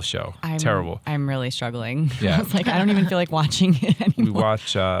terrible show. Terrible. I'm really struggling. Yeah. I was like, I don't even feel like watching it anymore. We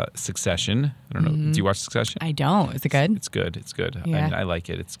watch Succession. I don't know. Do you watch Succession? I don't. Is it good? It's good. It's good. Yeah. I like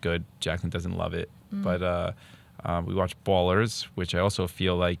it. It's good. Jacqueline doesn't love it, but we watch Ballers, which I also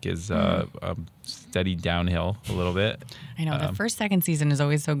feel like is steady downhill a little bit. I know. The second season is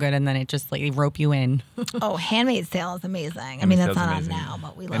always so good, and then it just like they rope you in. Oh, Handmaid's Tale is amazing. I mean, that's Tale's not on amazing. now,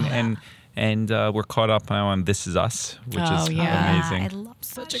 but we love that. And we're caught up now on This Is Us, which Oh, is yeah. amazing. I love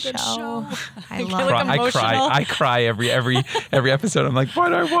such a good show. I get, love like, it. I cry every episode. I'm like, why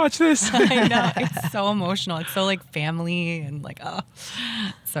do I watch this? I know. It's so emotional. It's so like family and like, oh,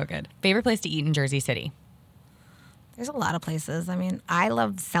 so good. Favorite place to eat in Jersey City? There's a lot of places. I mean, I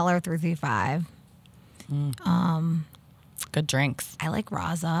love Cellar 335. Good drinks. I like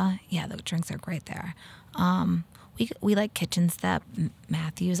Raza. Yeah, the drinks are great there. We like Kitchen Step,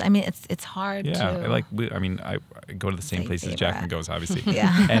 Matthews. I mean, it's hard Yeah, to. I go to the same Say places favorite. Jacqueline goes, obviously.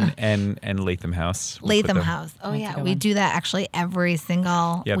 Yeah. and Latham House. We'll put Latham them- House. Oh That's a yeah, good we one. do that actually every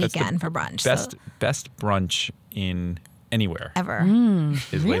single Yeah, that's the weekend for brunch. Best brunch in anywhere ever.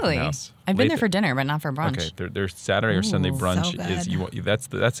 is Really? Latham House. I've been there for Latham- dinner, but not for brunch. Okay, their Saturday or Sunday Ooh, brunch so is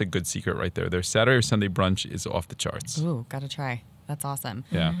good. that's a good secret right there. Their Saturday or Sunday brunch is off the charts. Ooh, gotta try. That's awesome.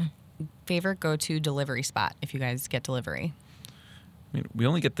 Yeah. Favorite go-to delivery spot if you guys get delivery? I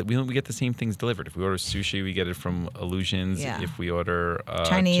mean, we get the same things delivered. If we order sushi, we get it from Illusions. Yeah. If we order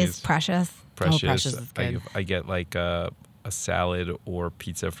Chinese, cheese- Precious. Precious is good. I get like a salad or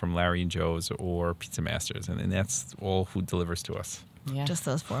pizza from Larry and Joe's or Pizza Masters, and that's all who delivers to us. Yeah. Just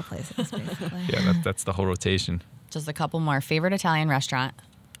those 4 places, basically. Yeah, that's the whole rotation. Just a couple more. Favorite Italian restaurant?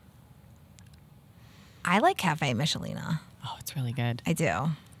 I like Cafe Michelina. Oh, it's really good. I do.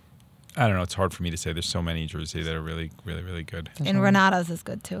 I don't know. It's hard for me to say. There's so many in Jersey that are really, really, really good. And Renato's is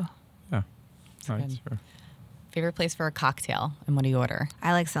good too. Yeah. good. Sure. Favorite place for a cocktail, and what do you order?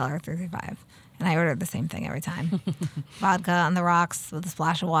 I like Cellar 335. And I order the same thing every time. Vodka on the rocks with a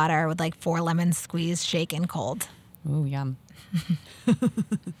splash of water with like 4 lemons squeezed, shaken cold. Ooh, yum.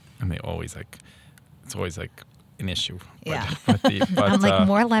 And it's always like an issue. Yeah. But I'm like,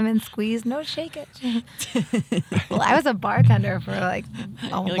 more lemon squeeze, no shake it. Well, I was a bartender for like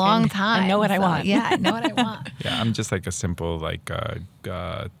a like, long I time. know what I want. Yeah, I know what I want. yeah, I'm just like a simple like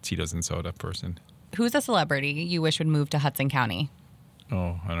Tito's and soda person. Who's a celebrity you wish would move to Hudson County?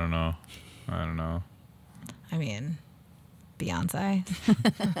 Oh, I don't know. I mean, Beyonce.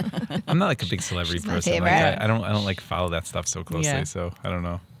 I'm not like a big celebrity She's my person. Like, favorite. I don't like follow that stuff so closely. Yeah. So I don't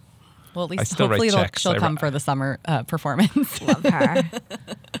know. Well, at I least still write hopefully checks. she'll I come write- for the summer performance. Love her.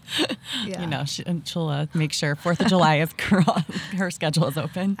 Yeah. You know, she'll make sure 4th of July is her schedule is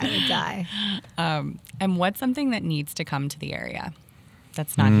open. I would die. And what's something that needs to come to the area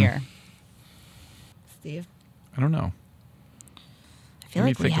that's not here? Steve, I don't know. I feel Let me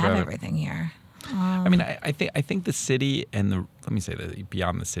like we think have about it. everything here. I mean, I think the city and let me say that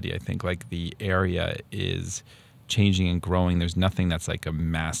beyond the city, I think like the area is changing and growing. There's nothing that's like a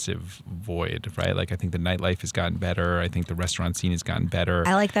massive void, right? Like I think the nightlife has gotten better. I think the restaurant scene has gotten better.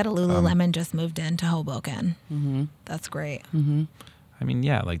 I like that Lululemon just moved into Hoboken. Mm-hmm. That's great. I mean,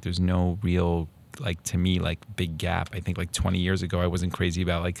 yeah, like there's no real, like to me, like big gap. I think like 20 years ago, I wasn't crazy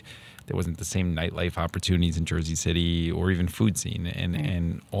about like, there wasn't the same nightlife opportunities in Jersey City or even food scene.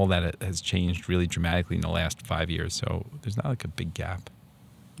 And all that has changed really dramatically in the last 5 years. So there's not like a big gap.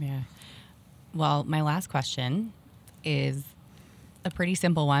 Yeah. Well, my last question is a pretty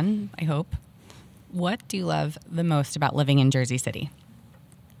simple one, I hope. What do you love the most about living in Jersey City?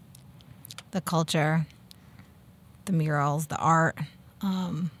 The culture, the murals, the art,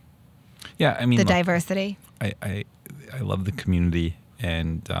 Yeah, I mean, the look, diversity. I love the community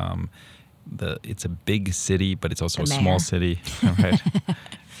and it's a big city, but it's also The a mayor. small city, right?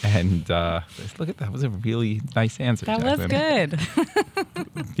 And look at that was a really nice answer. That was Jacqueline. good.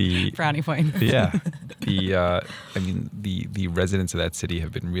 The Brownie point. yeah, the residents of that city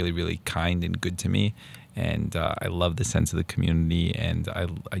have been really, really kind and good to me, and I love the sense of the community, and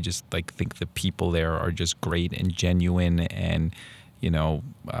I just think the people there are just great and genuine and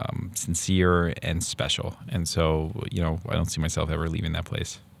sincere and special, and so I don't see myself ever leaving that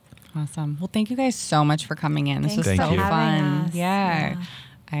place. Awesome. Well, thank you guys so much for coming in. This was Thanks so for having fun. us. Yeah.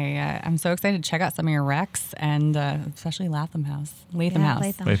 I'm so excited to check out some of your recs and especially Latham House.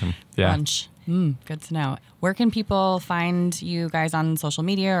 Latham. Yeah. Lunch. Good to know. Where can people find you guys on social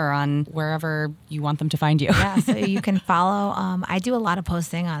media or on wherever you want them to find you? Yeah, so you can follow. I do a lot of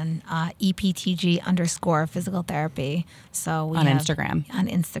posting on EPTG_physical therapy. So we On have- Instagram. On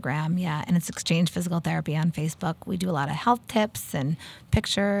Instagram, yeah, and it's Exchange Physical Therapy on Facebook. We do a lot of health tips and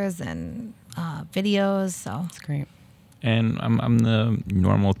pictures and videos. So That's great. And I'm the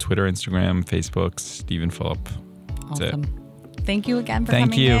normal Twitter, Instagram, Facebook, Stephen Fulop. That's Awesome. it. Thank you again for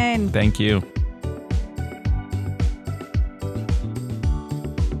Thank coming you. in. Thank you.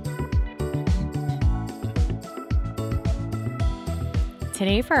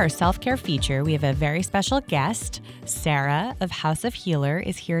 Today for our self-care feature, we have a very special guest. Sarah of House of Healer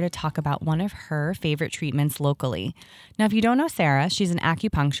is here to talk about one of her favorite treatments locally. Now, if you don't know Sarah, she's an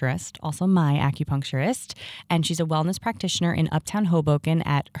acupuncturist, also my acupuncturist, and she's a wellness practitioner in Uptown Hoboken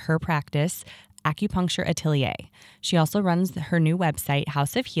at her practice, Acupuncture Atelier. She also runs her new website,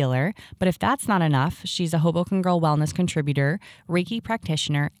 House of Healer, but if that's not enough, she's a Hoboken Girl wellness contributor, Reiki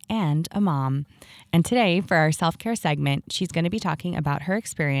practitioner, and a mom. And today, for our self-care segment, she's going to be talking about her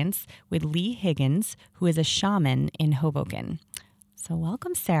experience with Lee Higgins, who is a shaman in Hoboken. So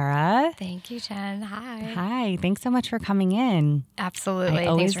welcome, Sarah. Thank you, Jen. Hi. Hi, thanks so much for coming in. Absolutely. I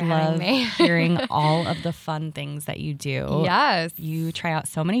always Thanks for having love me. hearing all of the fun things that you do. Yes. You try out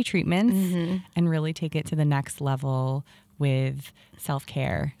so many treatments and really take it to the next level with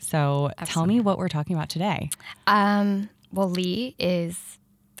self-care. So tell me what we're talking about today. Well, Lee is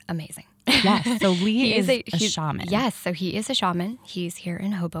amazing. Yes, so Lee is a he's- shaman. Yes, so he is a shaman. He's here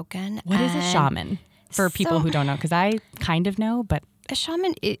in Hoboken. What is a and shaman? For people who don't know, because I kind of know, but A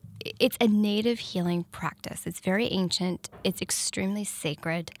shaman, it's a native healing practice. It's very ancient. It's extremely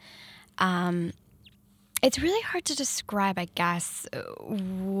sacred. It's really hard to describe, I guess,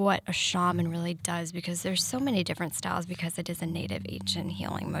 what a shaman really does because there's so many different styles because it is a native ancient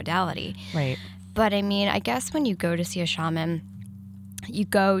healing modality. right. But I mean, I guess when you go to see a shaman, you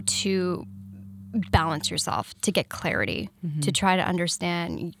go to balance yourself, to get clarity, to try to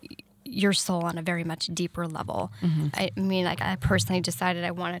understand your soul on a very much deeper level. I mean, like I personally decided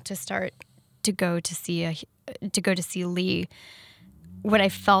I wanted to start to go to see Lee when I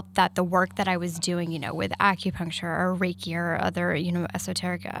felt that the work that I was doing, with acupuncture or Reiki or other,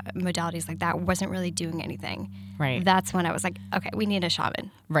 esoteric modalities like that wasn't really doing anything. Right. That's when I was like, okay, we need a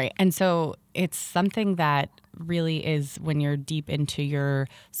shaman. Right. And so it's something that really is when you're deep into your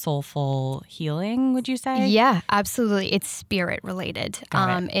soulful healing, would you say? Yeah, absolutely. It's spirit related.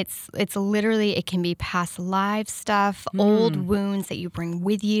 Got It's literally, it can be past life stuff, old wounds that you bring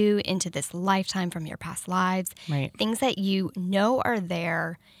with you into this lifetime from your past lives. Right. Things that you know are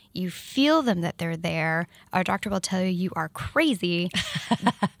there. You feel them that they're there. Our doctor will tell you are crazy,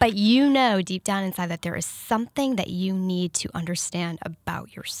 but you know deep down inside that there is something that you need to understand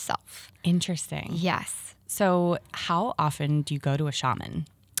about yourself. Interesting. Yes. So how often do you go to a shaman?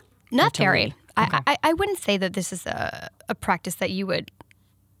 Not to very. Lee. Okay. I wouldn't say that this is a practice that you would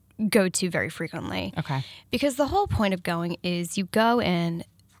go to very frequently. Okay. Because the whole point of going is you go in,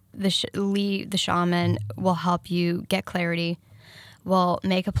 Lee, the shaman, will help you get clarity, will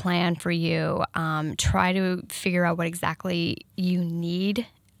make a plan for you, try to figure out what exactly you need,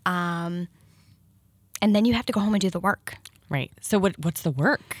 and then you have to go home and do the work. Right. So what's the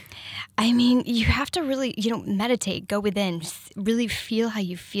work? I mean, you have to really, meditate, go within, really feel how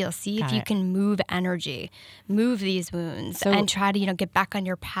you feel, see Got if you it. can move energy, move these wounds, So- and try to, get back on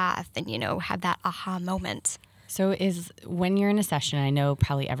your path and, have that aha moment. So is when you're in a session, I know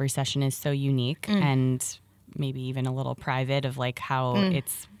probably every session is so unique and maybe even a little private of like how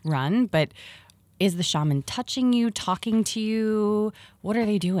it's run, but is the shaman touching you, talking to you? What are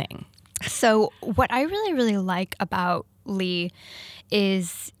they doing? So what I really, really like about Lee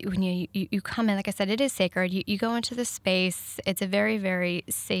is when you come in, like I said, it is sacred. You go into the space. It's a very, very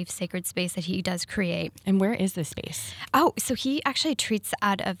safe, sacred space that he does create. And where is this space? Oh, so he actually treats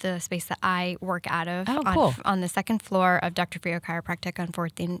out of the space that I work out of cool. on the second floor of Dr. Frio Chiropractic on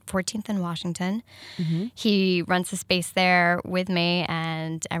 14th and Washington. He runs the space there with me,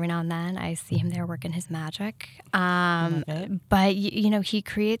 and every now and then I see him there working his magic. But, he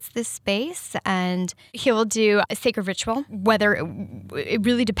creates this space, and he'll do a sacred ritual, whether it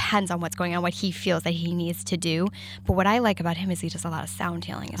really depends on what's going on, what he feels that he needs to do. But what I like about him is he does a lot of sound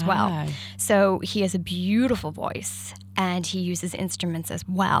healing as well. So he has a beautiful voice, and he uses instruments as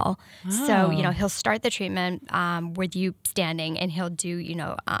well. So, he'll start the treatment with you standing, and he'll do,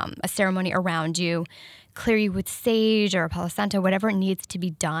 a ceremony around you, clear you with sage or a Palo Santo, whatever needs to be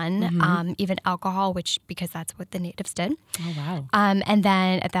done, even alcohol, because that's what the natives did. Oh, wow. And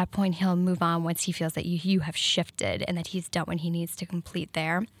then at that point, he'll move on once he feels that you have shifted and that he's done what he needs to complete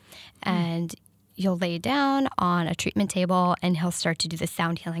there. And you'll lay down on a treatment table, and he'll start to do the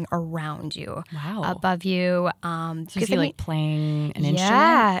sound healing around you, above you. So is he playing an instrument?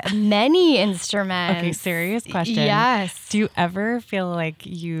 Yeah, many instruments. Okay, serious question. Yes. Do you ever feel like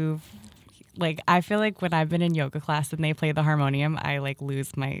I feel like when I've been in yoga class and they play the harmonium, I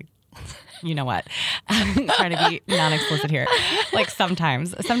lose my, you know what? I'm trying to be non-explicit here.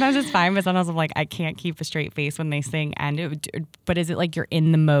 Sometimes it's fine, but sometimes I'm I can't keep a straight face when they sing. But is it you're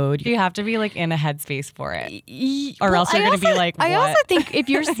in the mode? You have to be in a headspace for it, or else you're going to be what? I also think if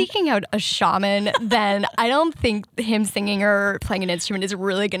you're seeking out a shaman, then I don't think him singing or playing an instrument is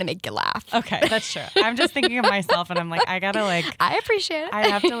really going to make you laugh. Okay, that's true. I'm just thinking of myself, and I'm I gotta I appreciate it. I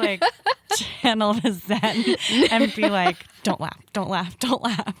have to channel the Zen and be don't laugh, don't laugh, don't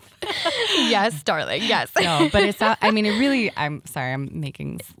laugh. Yes, darling. Yes. No, but it's not, it really, I'm sorry, I'm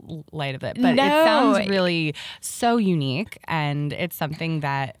making light of it, but it sounds really so unique, and it's something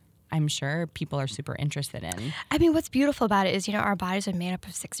that I'm sure people are super interested in. I mean, what's beautiful about it is, our bodies are made up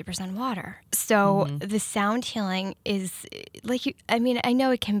of 60% water. So the sound healing is I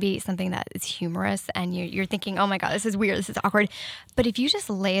know it can be something that is humorous, and you're thinking, oh my God, this is weird, this is awkward. But if you just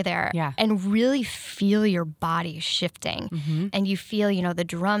lay there and really feel your body shifting, and you feel, the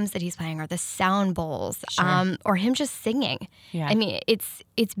drums that he's playing, or the sound bowls, or him just singing. Yeah. I mean,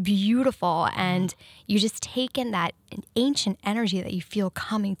 it's beautiful, and you just take in that ancient energy that you feel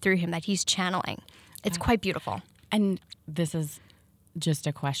coming through him, that he's channeling. It's quite beautiful. And this is just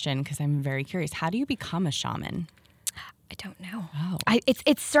a question, because I'm very curious. How do you become a shaman? I don't know. Oh.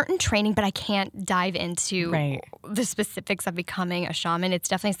 It's certain training, but I can't dive into the specifics of becoming a shaman. It's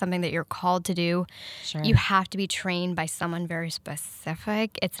definitely something that you're called to do. Sure. You have to be trained by someone very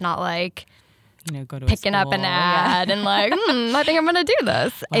specific. It's not go to picking up an ad and I think I'm going to do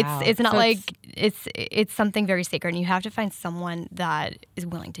this. Wow. It's not it's something very sacred, and you have to find someone that is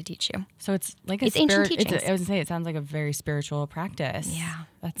willing to teach you. So it's ancient teachings. I was going to say, it sounds like a very spiritual practice. Yeah.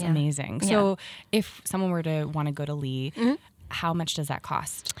 That's amazing. So if someone were to want to go to Lee, how much does that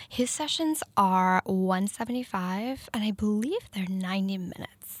cost? His sessions are $175, and I believe they're 90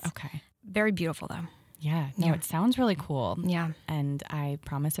 minutes. Okay. Very beautiful, though. Yeah. No, it sounds really cool. Yeah. And I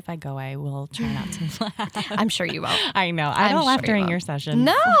promise if I go, I will try not to laugh. I'm sure you will. I know. I don't laugh during your sessions.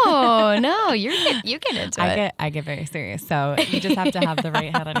 No. You get into it. I get very serious. So you just have to have the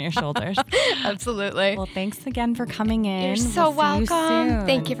right head on your shoulders. Absolutely. Well, thanks again for coming in. You're so welcome. See you soon.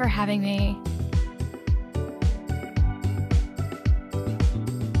 Thank you for having me.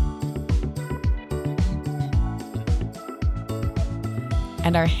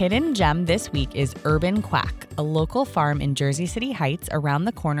 And our hidden gem this week is Urban Quack, a local farm in Jersey City Heights around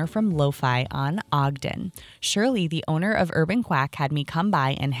the corner from Lo-Fi on Ogden. Shirley, the owner of Urban Quack, had me come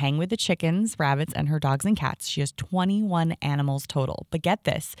by and hang with the chickens, rabbits, and her dogs and cats. She has 21 animals total. But get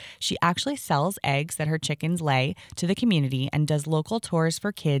this, she actually sells eggs that her chickens lay to the community and does local tours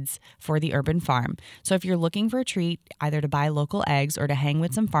for kids for the urban farm. So if you're looking for a treat, either to buy local eggs or to hang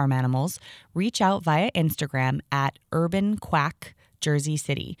with some farm animals, reach out via Instagram at Urban Quack Jersey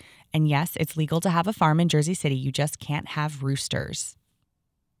City. And yes, it's legal to have a farm in Jersey City. You just can't have roosters.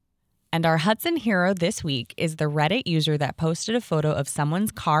 And our Hudson hero this week is the Reddit user that posted a photo of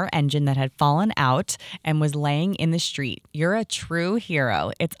someone's car engine that had fallen out and was laying in the street. You're a true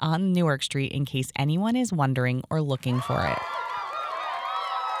hero. It's on Newark Street in case anyone is wondering or looking for it.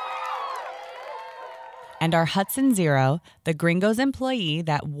 And our Hudson Zero, the Gringo's employee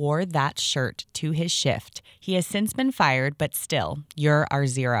that wore that shirt to his shift. He has since been fired, but still, you're our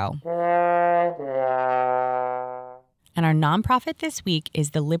zero. And our nonprofit this week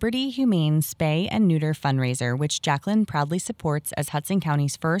is the Liberty Humane Spay and Neuter fundraiser, which Jacqueline proudly supports as Hudson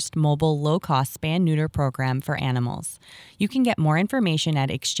County's first mobile, low-cost spay and neuter program for animals. You can get more information at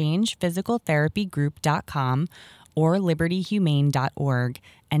exchangephysicaltherapygroup.com or libertyhumane.org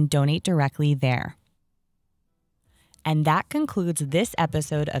and donate directly there. And that concludes this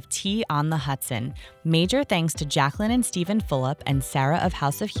episode of Tea on the Hudson. Major thanks to Jacqueline and Stephen Fulop and Sarah of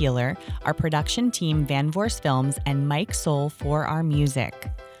House of Healer, our production team Van Vorst Films, and Mike Soul for our music.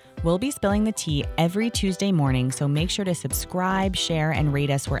 We'll be spilling the tea every Tuesday morning, so make sure to subscribe, share, and rate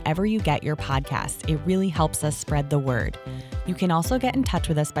us wherever you get your podcasts. It really helps us spread the word. You can also get in touch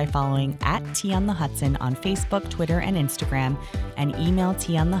with us by following @TeaOnTheHudson on Facebook, Twitter, and Instagram, and email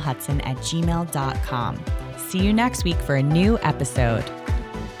teaonthehudson@gmail.com. See you next week for a new episode.